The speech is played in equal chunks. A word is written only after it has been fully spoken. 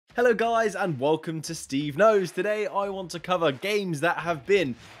Hello guys and welcome to SteveKnows. Today I want to cover games that have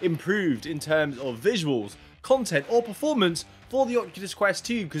been improved in terms of visuals, content or performance for the Oculus Quest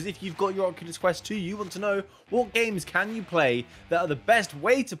 2, because if you've got your Oculus Quest 2 you want to know what games can you play that are the best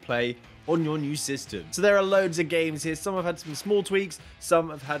way to play on your new system. So there are loads of games here. Some have had some small tweaks, some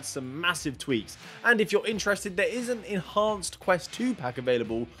have had some massive tweaks, and if you're interested there is an enhanced Quest 2 pack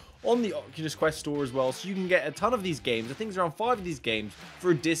available on the Oculus Quest store as well, so you can get a ton of these games. I think there's around 5 of these games for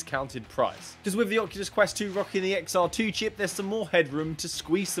a discounted price. Because with the Oculus Quest 2 rocking the XR2 chip, there's some more headroom to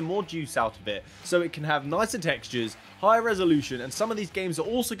squeeze some more juice out of it, so it can have nicer textures, higher resolution, and some of these games are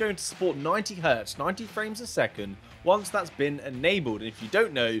also going to support 90 Hz, 90 frames a second, once that's been enabled. And if you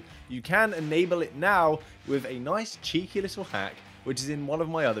don't know, you can enable it now with a nice cheeky little hack, which is in one of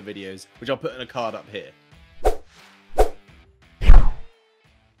my other videos, which I'll put in a card up here.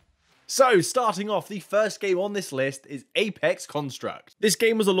 So, starting off, the first game on this list is Apex Construct. This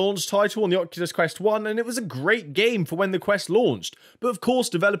game was a launch title on the Oculus Quest 1, and it was a great game for when the Quest launched. But of course,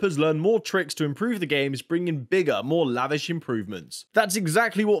 developers learned more tricks to improve the games, bringing bigger, more lavish improvements. That's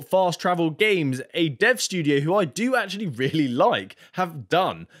exactly what Fast Travel Games, a dev studio who I do actually really like, have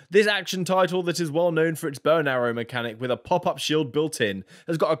done. This action title that is well known for its bow and arrow mechanic with a pop-up shield built in,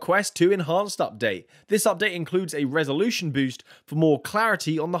 has got a Quest 2 enhanced update. This update includes a resolution boost for more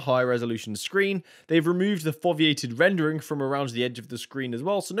clarity on the high resolution screen. They've removed the foveated rendering from around the edge of the screen as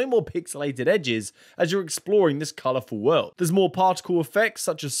well, so no more pixelated edges as you're exploring this colourful world. There's more particle effects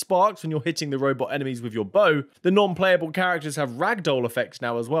such as sparks when you're hitting the robot enemies with your bow. The non-playable characters have ragdoll effects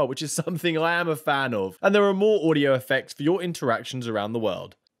now as well, which is something I am a fan of. And there are more audio effects for your interactions around the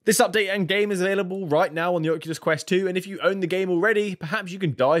world. This update and game is available right now on the Oculus Quest 2, and if you own the game already, perhaps you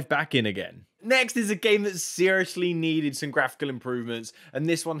can dive back in again. Next is a game that seriously needed some graphical improvements, and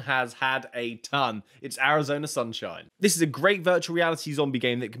this one has had a ton. It's Arizona Sunshine. This is a great virtual reality zombie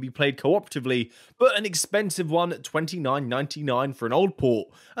game that can be played cooperatively, but an expensive one at $29.99 for an old port,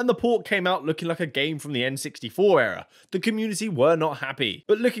 and the port came out looking like a game from the N64 era. The community were not happy.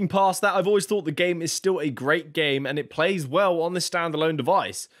 But looking past that, I've always thought the game is still a great game, and it plays well on this standalone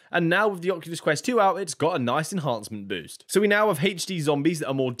device. And now with the Oculus Quest 2 out, it's got a nice enhancement boost. So we now have HD zombies that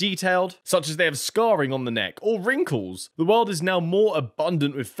are more detailed, such as they have scarring on the neck or wrinkles. The world is now more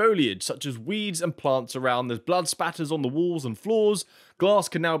abundant with foliage such as weeds and plants around. There's blood spatters on the walls and floors. Glass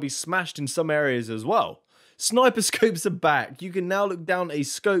can now be smashed in some areas as well. Sniper scopes are back. You can now look down a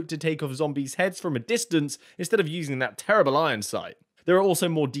scope to take off zombies' heads from a distance instead of using that terrible iron sight. There are also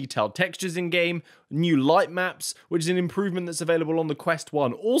more detailed textures in game, new light maps, which is an improvement that's available on the Quest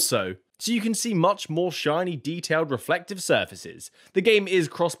 1 also, so you can see much more shiny, detailed, reflective surfaces. The game is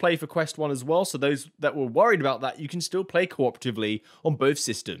crossplay for Quest 1 as well, so those that were worried about that, you can still play cooperatively on both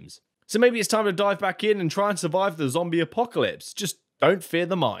systems. So maybe it's time to dive back in and try and survive the zombie apocalypse. Just don't fear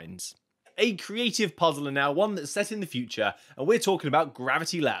the mines. A creative puzzler now, one that's set in the future, and we're talking about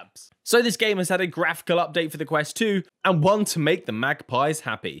Gravity Labs. So this game has had a graphical update for the Quest 2, and one to make the magpies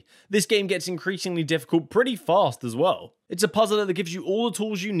happy. This game gets increasingly difficult pretty fast as well. It's a puzzler that gives you all the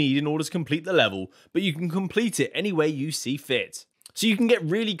tools you need in order to complete the level, but you can complete it any way you see fit. So you can get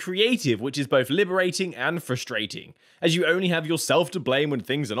really creative, which is both liberating and frustrating, as you only have yourself to blame when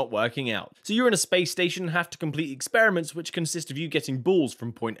things are not working out. So you're in a space station and have to complete experiments which consist of you getting balls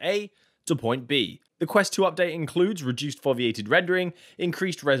from point A to point B. The Quest 2 update includes reduced foveated rendering,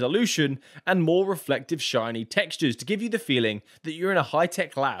 increased resolution, and more reflective shiny textures to give you the feeling that you're in a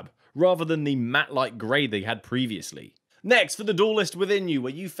high-tech lab, rather than the matte-like grey they had previously. Next, for the duelist within you,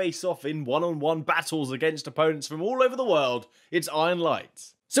 where you face off in one-on-one battles against opponents from all over the world, it's Iron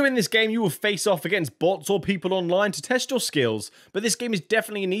Lights. So in this game, you will face off against bots or people online to test your skills, but this game is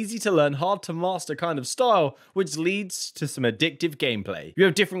definitely an easy to learn, hard to master kind of style, which leads to some addictive gameplay. You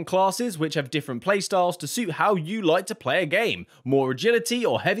have different classes which have different playstyles to suit how you like to play a game. More agility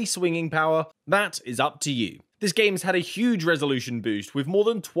or heavy swinging power, that is up to you. This game's had a huge resolution boost with more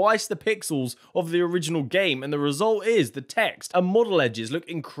than twice the pixels of the original game, and the result is the text and model edges look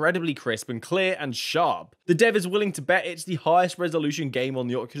incredibly crisp and clear and sharp. The dev is willing to bet it's the highest resolution game on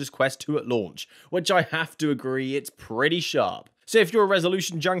the Oculus Quest 2 at launch, which I have to agree, it's pretty sharp. So if you're a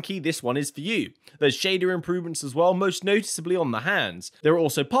resolution junkie, this one is for you. There's shader improvements as well, most noticeably on the hands. There are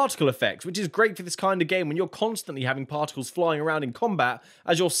also particle effects, which is great for this kind of game when you're constantly having particles flying around in combat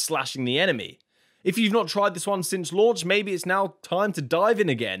as you're slashing the enemy. If you've not tried this one since launch, maybe it's now time to dive in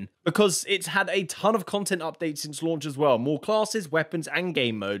again. because it's had a ton of content updates since launch as well, more classes, weapons and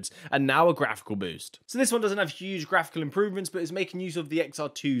game modes, and now a graphical boost. So this one doesn't have huge graphical improvements, but is making use of the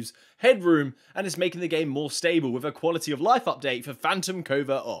XR2's headroom, and it's making the game more stable with a quality of life update for Phantom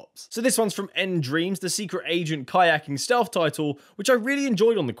Covert Ops. So this one's from End Dreams, the secret agent kayaking stealth title, which I really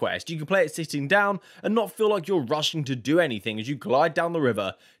enjoyed on the Quest. You can play it sitting down and not feel like you're rushing to do anything as you glide down the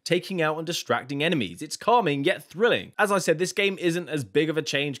river, taking out and distracting enemies. It's calming yet thrilling. As I said, this game isn't as big of a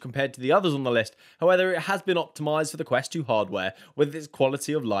change compared to the others on the list, however it has been optimized for the Quest 2 hardware with its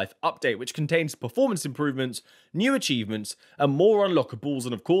quality of life update, which contains performance improvements, new achievements, and more unlockables,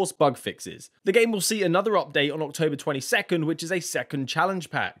 and of course bug fixes. The game will see another update on October 22nd, which is a second challenge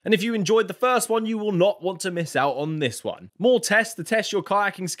pack, and if you enjoyed the first one, you will not want to miss out on this one. More tests to test your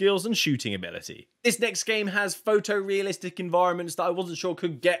kayaking skills and shooting ability. This next game has photorealistic environments that I wasn't sure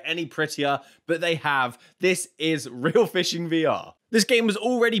could get any prettier, but they have. This is Real Fishing VR. This game was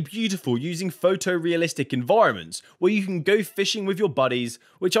already beautiful using photorealistic environments where you can go fishing with your buddies,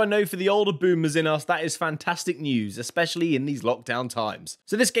 which I know for the older boomers in us, that is fantastic news, especially in these lockdown times.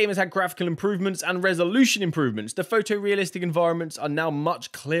 So this game has had graphical improvements and resolution improvements. The photorealistic environments are now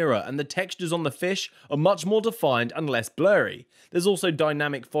much clearer and the textures on the fish are much more defined and less blurry. There's also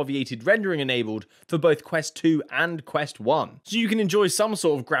dynamic foveated rendering enabled for both Quest 2 and Quest 1, so you can enjoy some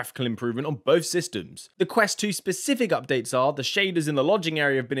sort of graphical improvement on both systems. The Quest 2 specific updates are the shaders in the lodging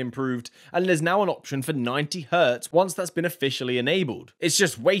area have been improved, and there's now an option for 90Hz once that's been officially enabled. It's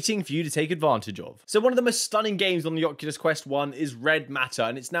just waiting for you to take advantage of. So one of the most stunning games on the Oculus Quest 1 is Red Matter,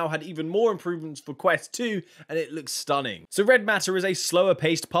 and it's now had even more improvements for Quest 2, and it looks stunning. So Red Matter is a slower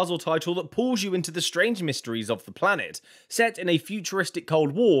paced puzzle title that pulls you into the strange mysteries of the planet, set in a futuristic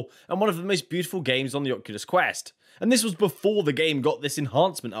Cold War, and one of the most beautiful games on the Oculus Quest. And this was before the game got this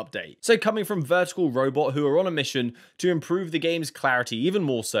enhancement update. So coming from Vertical Robot, who are on a mission to improve the game's clarity even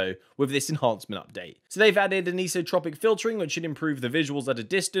more so with this enhancement update. So they've added anisotropic filtering, which should improve the visuals at a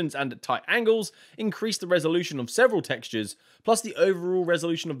distance and at tight angles, increase the resolution of several textures, plus the overall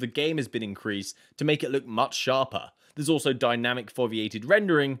resolution of the game has been increased to make it look much sharper. There's also dynamic foveated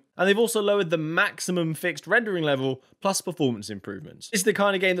rendering, and they've also lowered the maximum fixed rendering level, plus performance improvements. It's the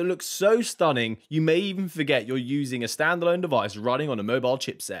kind of game that looks so stunning, you may even forget you're using a standalone device running on a mobile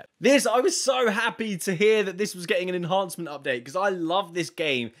chipset. I was so happy to hear that this was getting an enhancement update, because I love this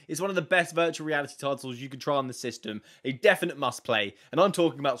game. It's one of the best virtual reality titles you could try on the system, a definite must play, and I'm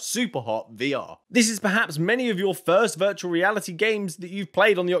talking about Superhot VR. This is perhaps many of your first virtual reality games that you've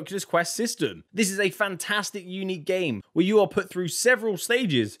played on the Oculus Quest system. This is a fantastic, unique game where you are put through several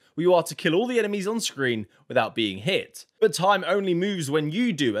stages where you are to kill all the enemies on screen without being hit. But time only moves when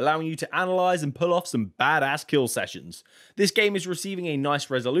you do, allowing you to analyze and pull off some badass kill sessions. This game is receiving a nice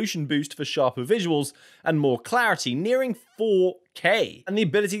resolution boost for sharper visuals and more clarity, nearing 4K, and the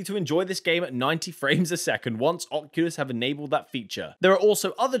ability to enjoy this game at 90 frames a second once Oculus have enabled that feature. There are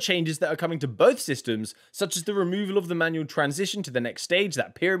also other changes that are coming to both systems, such as the removal of the manual transition to the next stage,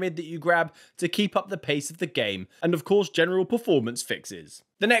 that pyramid that you grab to keep up the pace of the game, and of course general performance fixes.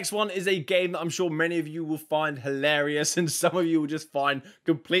 The next one is a game that I'm sure many of you will find hilarious and some of you will just find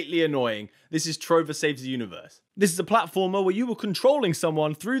completely annoying. This is Trover Saves the Universe. This is a platformer where you are controlling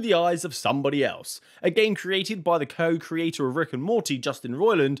someone through the eyes of somebody else. A game created by the co-creator of Rick and Morty, Justin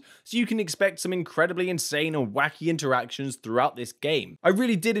Roiland, so you can expect some incredibly insane and wacky interactions throughout this game. I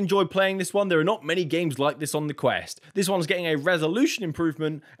really did enjoy playing this one. There are not many games like this on the Quest. This one's getting a resolution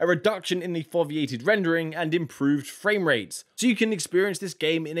improvement, a reduction in the foveated rendering, and improved frame rates, so you can experience this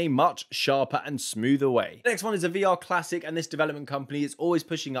game in a much sharper and smoother way. The next one is a VR classic, and this development company is always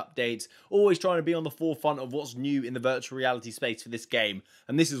pushing updates, always trying to be on the forefront of what's new in the virtual reality space for this game,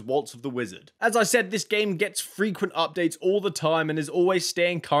 and this is Waltz of the Wizard. As I said, this game gets frequent updates all the time and is always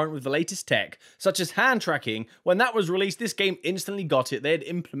staying current with the latest tech, such as hand tracking. When that was released, this game instantly got it. They had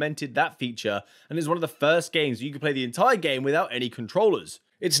implemented that feature, and it's one of the first games where you can play the entire game without any controllers.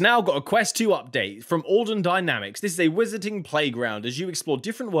 It's now got a Quest 2 update from Alden Dynamics. This is a wizarding playground as you explore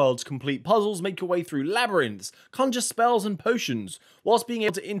different worlds, complete puzzles, make your way through labyrinths, conjure spells and potions, whilst being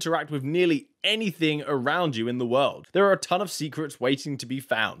able to interact with nearly anything around you in the world. There are a ton of secrets waiting to be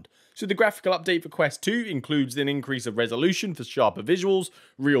found. So the graphical update for Quest 2 includes an increase of resolution for sharper visuals,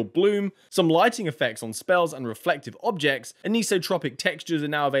 real bloom, some lighting effects on spells and reflective objects, anisotropic textures are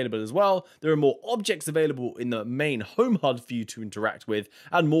now available as well. There are more objects available in the main home HUD for you to interact with,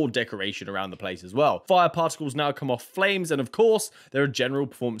 and more decoration around the place as well. Fire particles now come off flames, and of course, there are general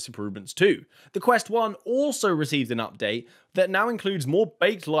performance improvements too. The Quest 1 also received an update that now includes more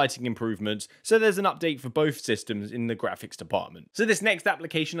baked lighting improvements, so there's an update for both systems in the graphics department. So this next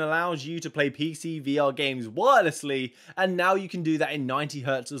application allows you to play PC VR games wirelessly, and now you can do that in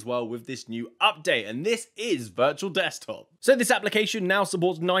 90Hz as well with this new update, and this is Virtual Desktop. So this application now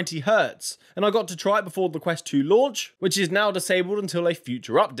supports 90Hz, and I got to try it before the Quest 2 launch, which is now disabled until a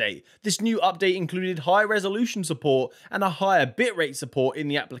future update. This new update included high resolution support and a higher bitrate support in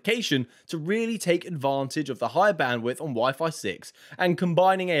the application to really take advantage of the high bandwidth on Wi-Fi 6, and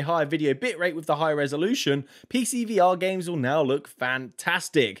combining a higher video bitrate with the high resolution, PC VR games will now look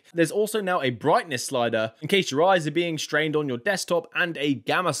fantastic. There's also now a brightness slider in case your eyes are being strained on your desktop, and a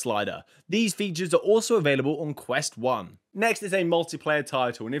gamma slider. These features are also available on Quest 1. Next is a multiplayer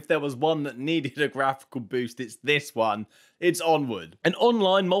title, and if there was one that needed a graphical boost, it's this one. It's Onward. An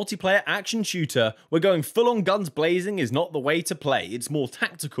online multiplayer action shooter where going full on guns blazing is not the way to play. It's more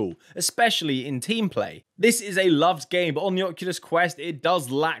tactical, especially in team play. This is a loved game, but on the Oculus Quest, it does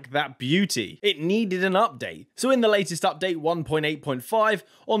lack that beauty. It needed an update. So in the latest update 1.8.5,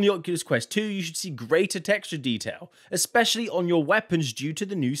 on the Oculus Quest 2, you should see greater texture detail, especially on your weapons due to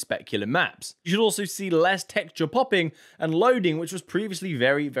the new specular maps. You should also see less texture popping and loading, which was previously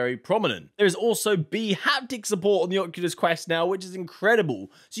very prominent. There is also B haptic support on the Oculus Quest now, which is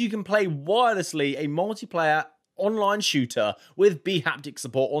incredible. So you can play wirelessly a multiplayer online shooter with B haptic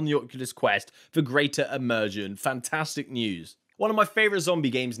support on the Oculus Quest for greater immersion. Fantastic news. One of my favourite zombie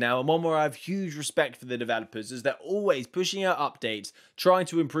games now, and one where I have huge respect for the developers, is they're always pushing out updates, trying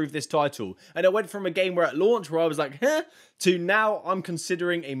to improve this title. And it went from a game where at launch where I was like, huh, to now I'm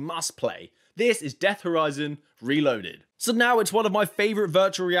considering a must play. This is Death Horizon Reloaded. So now it's one of my favourite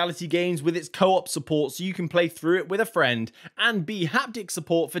virtual reality games with its co-op support, so you can play through it with a friend, and B haptic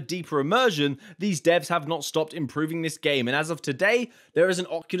support for deeper immersion. These devs have not stopped improving this game, and as of today, there is an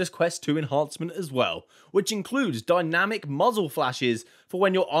Oculus Quest 2 enhancement as well, which includes dynamic muzzle flashes for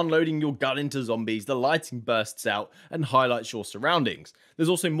when you're unloading your gun into zombies. The lighting bursts out and highlights your surroundings. There's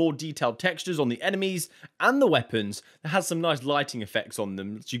also more detailed textures on the enemies and the weapons that has some nice lighting effects on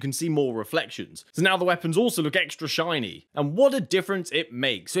them, so you can see more reflections. So now the weapons also look extra shiny. And what a difference it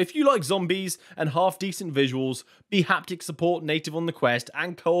makes. So if you like zombies and half decent visuals, B haptic support native on the Quest,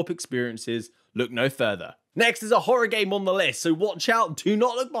 and co-op experiences, look no further. Next is a horror game on the list, so watch out, do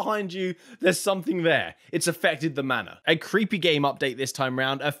not look behind you, there's something there. It's Affected the Manor. A creepy game update this time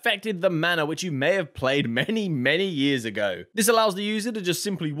round, Affected the Manor, which you may have played many years ago. This allows the user to just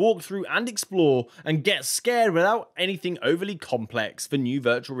simply walk through and explore and get scared without anything overly complex for new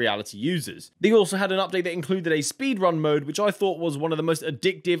virtual reality users. They also had an update that included a speedrun mode, which I thought was one of the most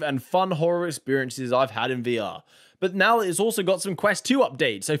addictive and fun horror experiences I've had in VR. But now it's also got some Quest 2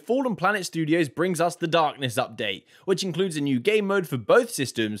 updates, so Fallen Planet Studios brings us the Darkness update, which includes a new game mode for both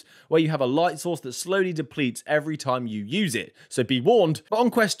systems, where you have a light source that slowly depletes every time you use it, so be warned. But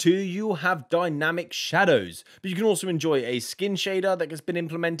on Quest 2, you'll have dynamic shadows, but you can also enjoy a skin shader that has been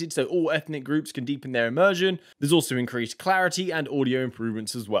implemented so all ethnic groups can deepen their immersion. There's also increased clarity and audio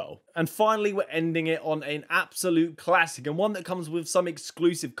improvements as well. And finally, we're ending it on an absolute classic, and one that comes with some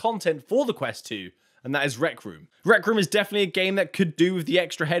exclusive content for the Quest 2. And that is Rec Room. Rec Room is definitely a game that could do with the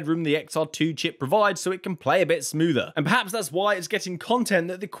extra headroom the XR2 chip provides, so it can play a bit smoother. And perhaps that's why it's getting content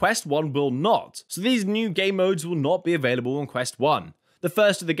that the Quest 1 will not. So these new game modes will not be available on Quest 1. The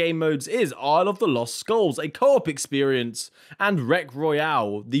first of the game modes is Isle of the Lost Skulls, a co-op experience, and Rec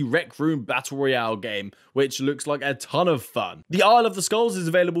Royale, the Rec Room Battle Royale game, which looks like a ton of fun. The Isle of the Skulls is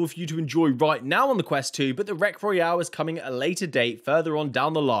available for you to enjoy right now on the Quest 2, but the Rec Royale is coming at a later date further on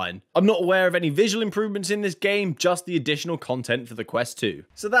down the line. I'm not aware of any visual improvements in this game, just the additional content for the Quest 2.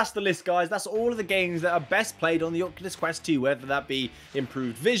 So that's the list, guys. That's all of the games that are best played on the Oculus Quest 2, whether that be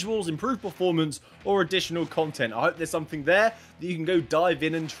improved visuals, improved performance, or additional content. I hope there's something there that you can go dive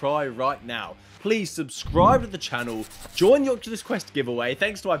in and try right now. Please subscribe to the channel, join the Oculus Quest giveaway.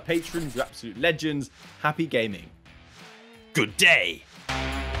 Thanks to our patrons, you're absolute legends. Happy gaming. Good day.